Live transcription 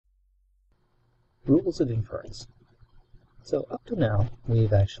Rules of inference. So up to now,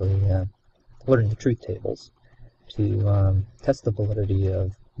 we've actually learned the truth tables to test the validity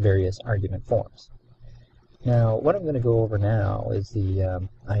of various argument forms. Now, what I'm going to go over now is the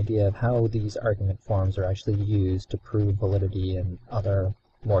idea of how these argument forms are actually used to prove validity in other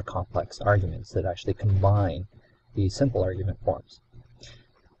more complex arguments that actually combine these simple argument forms.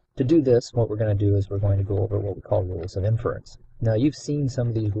 To do this, what we're going to do is we're going to go over what we call rules of inference. Now, you've seen some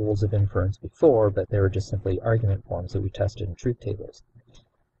of these rules of inference before, but they were just simply argument forms that we tested in truth tables.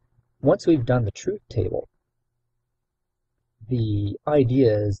 Once we've done the truth table, the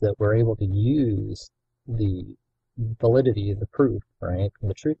idea is that we're able to use the validity of the proof, right, from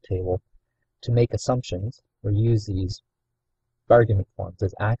the truth table to make assumptions or use these argument forms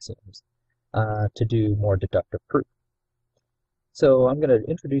as axioms to do more deductive proof. So I'm going to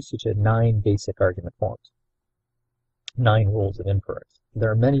introduce you to 9 basic argument forms, 9 rules of inference.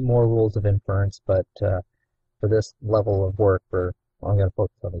 There are many more rules of inference, but for this level of work, I'm going to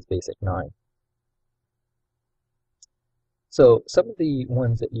focus on these basic 9. So some of the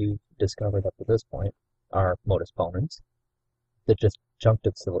ones that you've discovered up to this point are Modus Ponens, the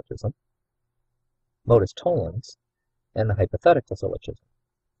disjunctive syllogism, Modus Tollens, and the hypothetical syllogism.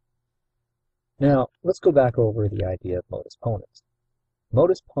 Now, let's go back over the idea of Modus Ponens.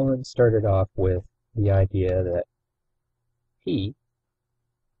 Modus Ponens started off with the idea that P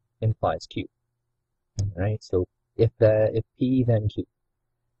implies Q. Right? So if P, then Q.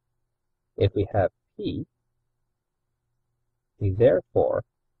 If we have P, we therefore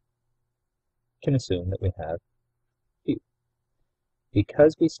can assume that we have Q.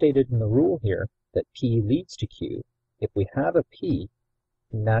 Because we stated in the rule here that P leads to Q, if we have a P,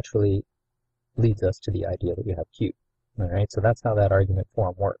 naturally leads us to the idea that we have Q. All right, so that's how that argument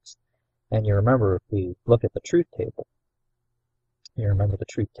form works. And you remember, if we look at the truth table, you remember the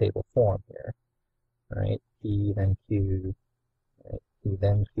truth table form here, right? P then Q, right? P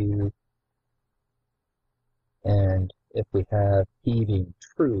then Q, and if we have P being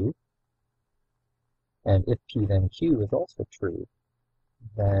true, and if P then Q is also true,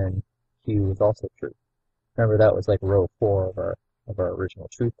 then Q is also true. Remember, that was like row 4 of our original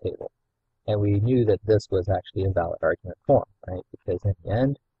truth table. And we knew that this was actually a valid argument form, right? Because in the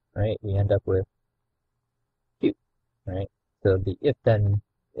end, right, we end up with Q, right? So the if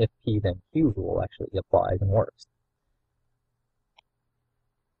P then Q rule actually applies and works.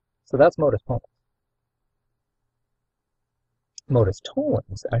 So that's Modus Ponens. Modus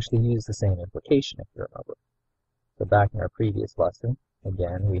Tollens actually use the same implication, if you remember. So back in our previous lesson,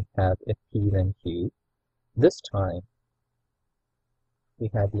 again, we have if P then Q. This time, we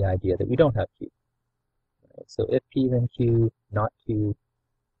had the idea that we don't have Q. Right? So if P then Q, not Q,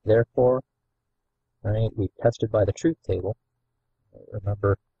 therefore, right, we tested by the truth table.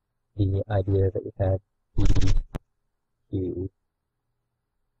 Remember the idea that we had P, Q,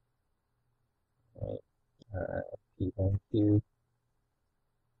 right, P then Q,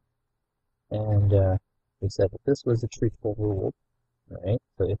 and we said that this was a truthful rule, right?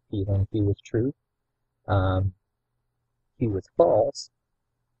 So if P then Q was true, Q was false,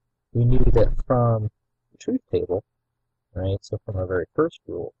 we knew that from the truth table, right, so from our very first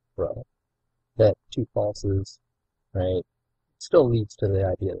rule row, that 2 falses, right, still leads to the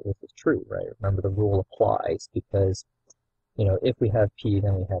idea that this is true, right? Remember, the rule applies because, you know, if we have P,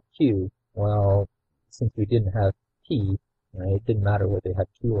 then we have Q. Well, since we didn't have P, right, it didn't matter whether they had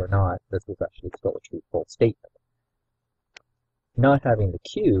Q or not, this was actually still a truthful statement. Not having the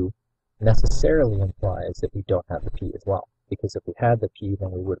Q necessarily implies that we don't have the P as well, because if we had the P, then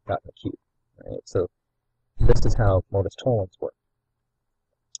we would have gotten the Q, right? So this is how Modus Tollens work.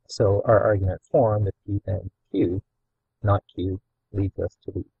 So our argument form, if P then Q, not Q, leads us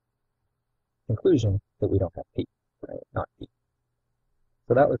to the conclusion that we don't have P, right? Not P.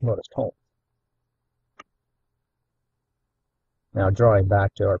 So that was Modus Tollens. Now, drawing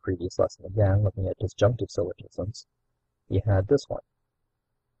back to our previous lesson again, looking at disjunctive syllogisms, you had this one.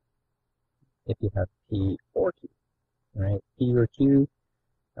 If you have P or Q, right? P or Q,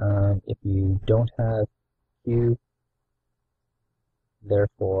 if you don't have Q,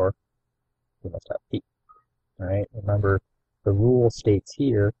 therefore you must have P, right? Remember, the rule states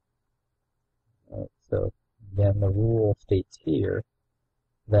here, right? So again, the rule states here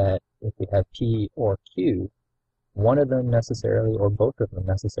that if we have P or Q, one of them necessarily or both of them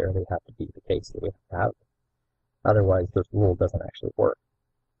necessarily have to be the case that we have to have. Otherwise, this rule doesn't actually work.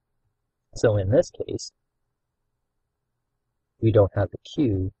 So in this case, we don't have the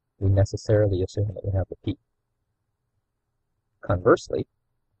Q, we necessarily assume that we have the P. Conversely,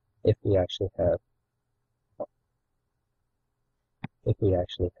 if we actually have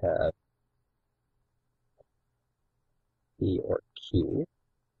P or Q,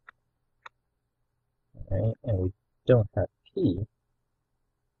 right, and we don't have P,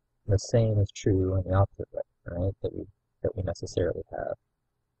 the same is true in the opposite way, right, that we necessarily have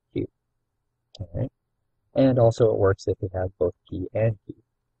Q, right? And also it works if we have both P and Q.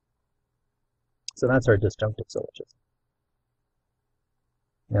 So that's our disjunctive syllogism.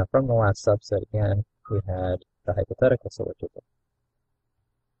 Now from the last subset again, we had the hypothetical syllogism.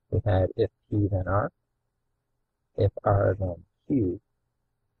 We had if P then R, if R then Q.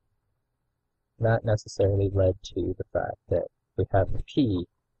 That necessarily led to the fact that if we have the P,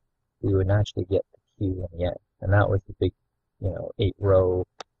 we would naturally get the Q in the end. And that was the big, 8-row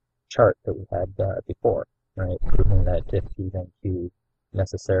chart that we had before, right? Proving that if P then Q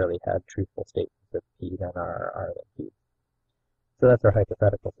necessarily had truthful statements, if P then R, R then Q. So that's our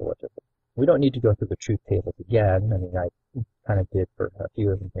hypothetical syllogism. We don't need to go through the truth tables again. I mean, I kind of did for a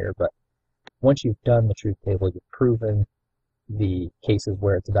few of them here, but once you've done the truth table, you've proven the cases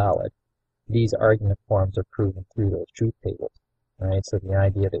where it's valid. These argument forms are proven through those truth tables, right? So the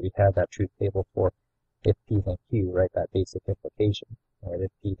idea that we had that truth table for if P then Q, right, that basic implication, right,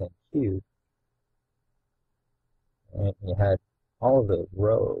 if P then Q, right, and you had all of those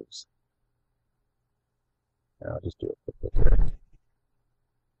rows. And I'll just do it quickly here.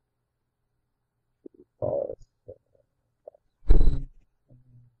 False,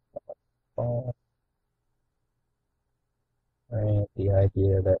 false, right, the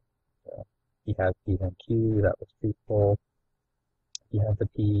idea that you have P then Q, that was truthful. If you have the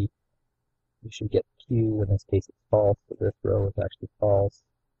P, you should get Q. In this case, it's false, so this row is actually false.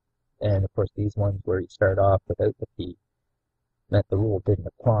 And of course, these ones where you start off without the P meant the rule didn't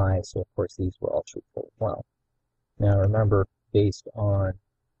apply, so of course these were all truthful as well. Now remember, based on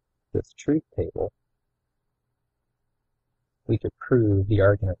this truth table, we could prove the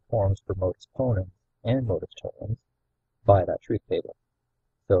argument forms for modus ponens and modus tollens by that truth table.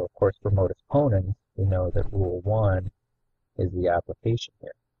 So of course for modus ponens, we know that rule 1 is the application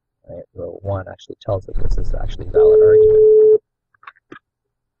here. Right? Rule 1 actually tells us this is actually a valid argument.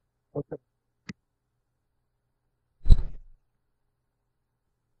 Okay.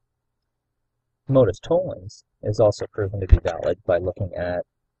 Modus tollens is also proven to be valid by looking at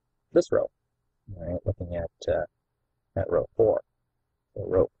this row, right? Looking at row 4. So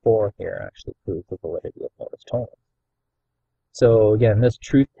row 4 here actually proves the validity of modus tollens. So again, this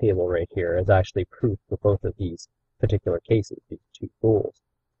truth table right here is actually proof for both of these particular cases, these two rules.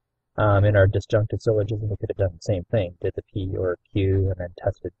 In our disjunctive syllogism, we could have done the same thing, did the P or Q, and then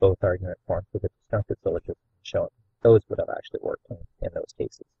tested both argument forms for the disjunctive syllogism and shown those would have actually worked in those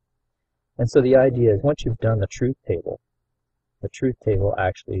cases. And so the idea is once you've done the truth table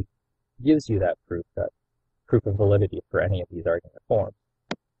actually gives you that proof of validity for any of these argument forms.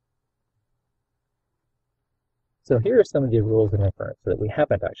 So here are some of the rules in inference that we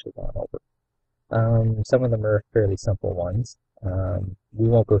haven't actually gone over. Some of them are fairly simple ones. We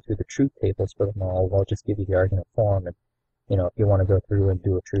won't go through the truth tables for them all. We'll just give you the argument form, and if you want to go through and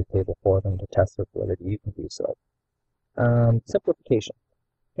do a truth table for them to test their validity, you can do so. Simplification.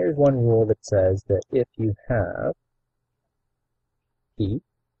 Here's one rule that says that if you have P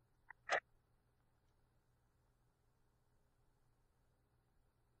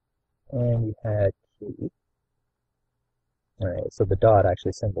and you had Q, all right, so the dot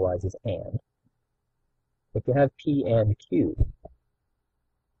actually symbolizes and. If you have P and Q,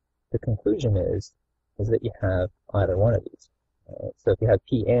 the conclusion is that you have either one of these. Right? So if you have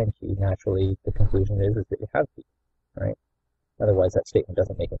P and Q, naturally the conclusion is that you have P, right? Otherwise that statement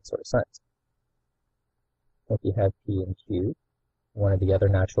doesn't make any sort of sense. If you have P and Q, one of the other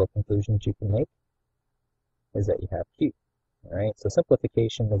natural conclusions you can make is that you have Q. All right? So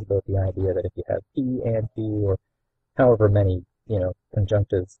simplification is about the idea that if you have P and Q, or however many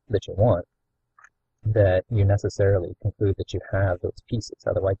conjunctives that you want, that you necessarily conclude that you have those pieces.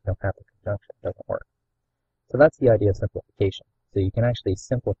 Otherwise you don't have the conjunction. It doesn't work. So that's the idea of simplification. So you can actually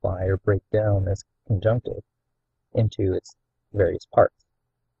simplify or break down this conjunctive into its various parts.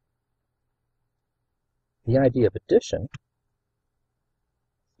 The idea of addition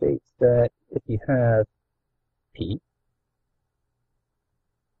states that if you have P,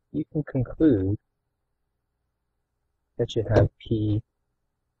 you can conclude that you have P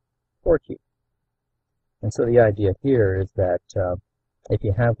or Q. And so the idea here is that if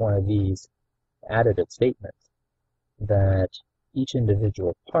you have one of these additive statements, that each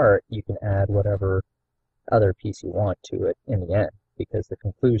individual part, you can add whatever other piece you want to it in the end, because the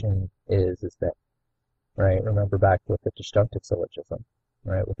conclusion is that, right, remember back with the disjunctive syllogism,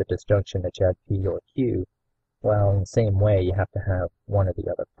 right, with the disjunction that you had P or Q, well, in the same way, you have to have one of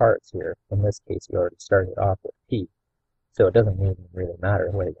the other parts here. In this case, we already started off with P. So it doesn't even really matter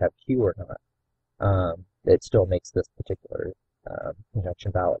whether you have Q or not. It still makes this particular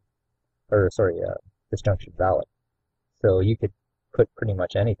conjunction valid, or sorry, disjunction valid. So you could put pretty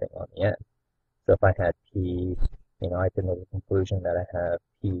much anything on the end. So if I had P, I could make a conclusion that I have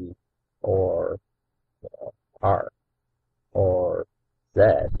P or R or Z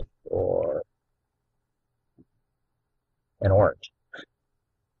or an orange.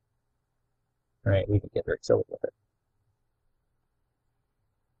 Right? We can get very silly with it.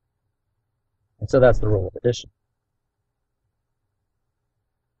 And so that's the rule of addition.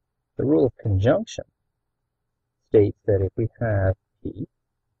 The rule of conjunction states that if we have P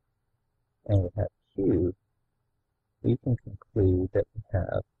and we have Q, we can conclude that we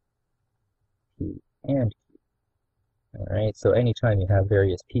have P and Q. Alright, so anytime you have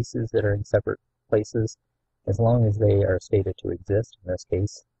various pieces that are in separate places, as long as they are stated to exist, in this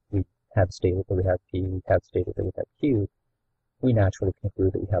case, we have stated that we have P, we have stated that we have Q, we naturally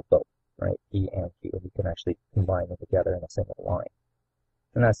conclude that we have both, right, P and Q, and we can actually combine them together in a single line.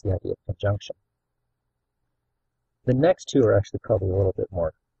 And that's the idea of conjunction. The next two are actually probably a little bit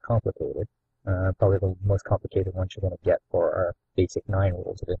more complicated. Probably the most complicated ones you're going to get for our basic 9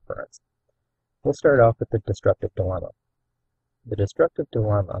 rules of inference. We'll start off with the destructive dilemma. The destructive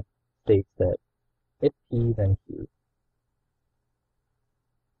dilemma states that if P then Q,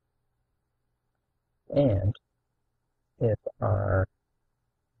 and if R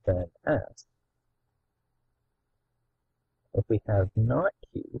then S, if we have not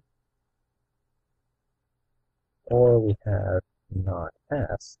Q, or we have not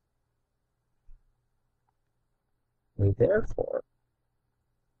S, we therefore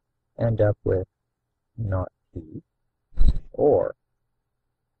end up with not P or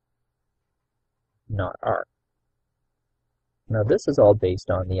not R. Now this is all based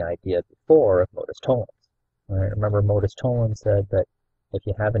on the idea before of Modus Ponens. Right? Remember Modus Ponens said that if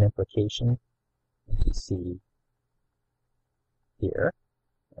you have an implication, if you see here,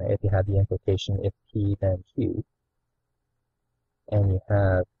 right, if you have the implication if P then Q, and you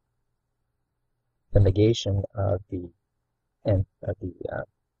have the negation of the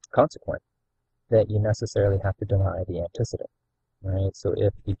consequent, that you necessarily have to deny the antecedent. Right? So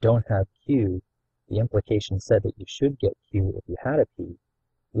if you don't have Q, the implication said that you should get Q if you had a P,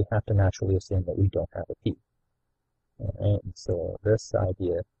 we have to naturally assume that we don't have a P. Right? And so this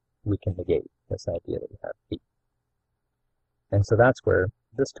idea we can negate, this idea that we have P. And so that's where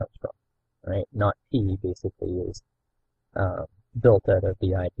this comes from. Right? Not P basically is built out of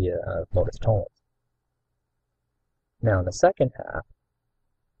the idea of Modus Ponens. Now in the second half,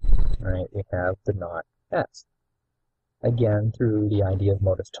 right, we have the not S. Again, through the idea of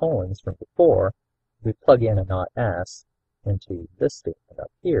Modus Ponens from before, we plug in a not S into this statement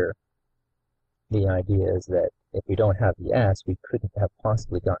up here. The idea is that if we don't have the S, we couldn't have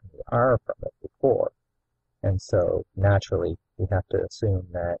possibly gotten the R from it before. And so naturally, we have to assume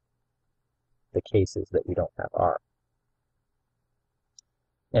that the case is that we don't have R.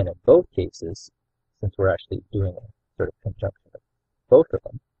 And in both cases, since we're actually doing a sort of conjunction of both of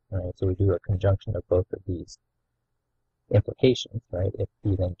them, right? So we do a conjunction of both of these implications, right? If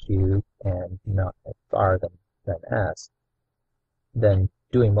P then Q and not if R then S, then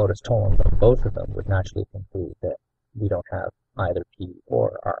doing Modus Ponens on both of them would naturally conclude that we don't have either P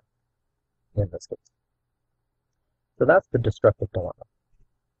or R in this case. So that's the destructive dilemma.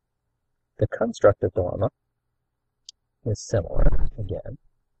 The constructive dilemma is similar, again.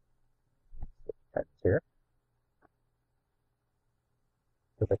 Here.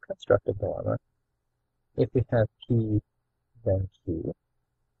 So the constructive dilemma, if we have P then Q,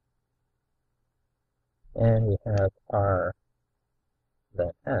 and we have R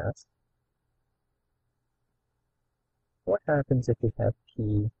then S, what happens if we have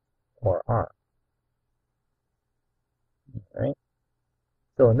P or R? Alright,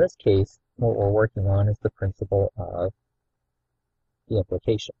 so in this case, what we're working on is the principle of the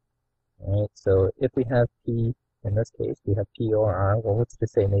implication. Alright, so if we have P, in this case, we have P or R, well, let's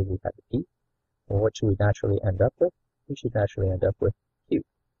just say maybe we have a P. Well, what should we naturally end up with? We should naturally end up with Q.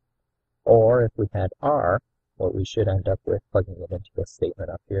 Or if we had R, what we should end up with, plugging it into this statement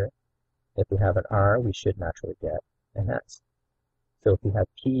up here, if we have an R, we should naturally get an S. So if we have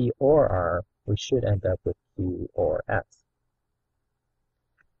P or R, we should end up with Q or S.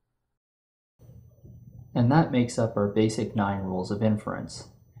 And that makes up our basic 9 rules of inference.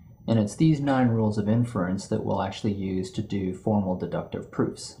 And it's these 9 rules of inference that we'll actually use to do formal deductive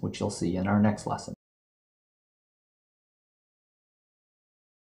proofs, which you'll see in our next lesson.